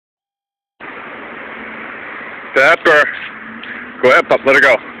Pepper. Go ahead, pup. Let her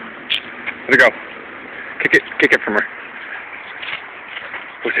go. Let her go. Kick it from her.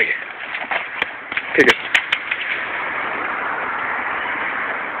 Go take it. Kick it.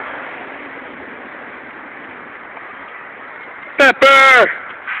 Pepper!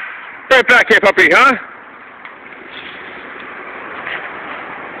 Right back here, puppy, huh?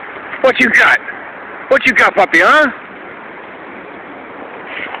 What you got? What you got, puppy, huh?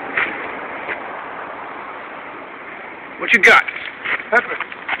 What you got? Pepper,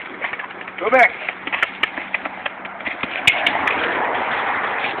 go back.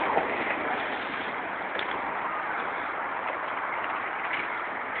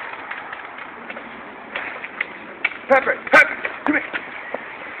 Pepper, come here.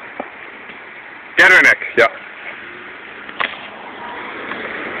 Get her, Nick. Yeah.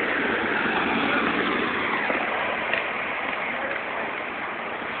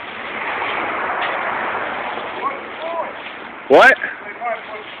 What?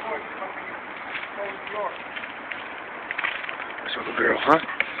 This little girl, huh?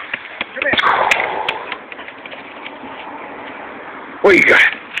 Come here. What you got?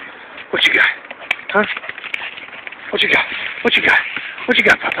 What you got? Huh? What you got? What you got? What you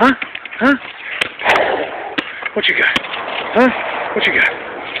got, Pop? Huh? Huh? What you got? Huh? What you got?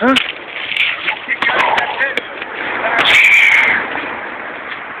 Huh?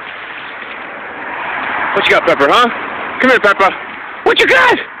 What you got, Pepper, huh? Come here, Pepper. What you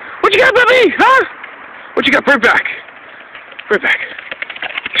got? What you got, baby? Huh? What you got? Bring it back. Bring it back.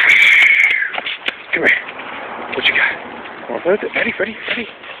 Come here. What you got? Come on, ready,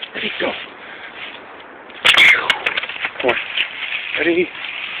 go. Come on. Ready.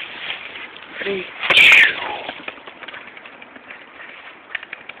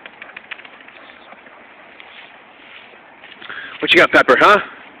 What you got, Pepper, huh?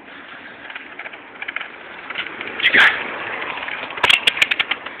 What you got?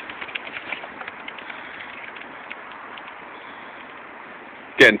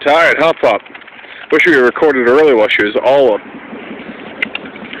 Getting tired, huh, Pop? Wish we recorded her early while she was all up.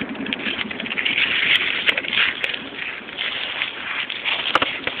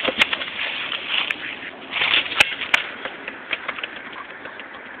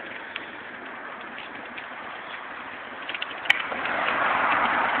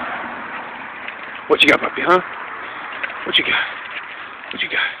 What you got, puppy, huh? What you got? What you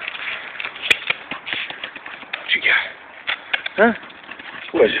got? What you got? Huh?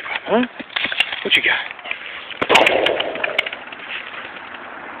 What is it, Pop, huh? What you got?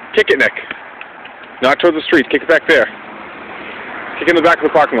 Kick it, Nick. Not towards the street. Kick it back there. Kick it in the back of the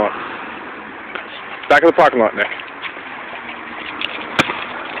parking lot. Back of the parking lot, Nick.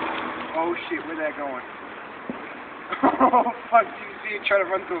 Oh, shit. Where's that going? Oh, fuck. You can see it trying to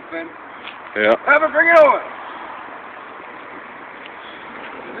run through a fence. Yeah. Pepper, bring it over.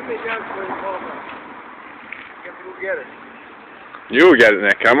 Let me down for the ball. You have to go get it. You get it,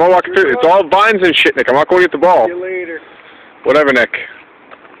 Nick. I'm gonna walk through. It's all vines and shit, Nick. I'm not going to get the ball. See you later. Whatever, Nick.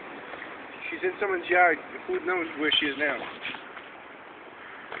 She's in someone's yard. Who knows where she is now?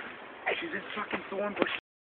 She's in fucking thorn bush.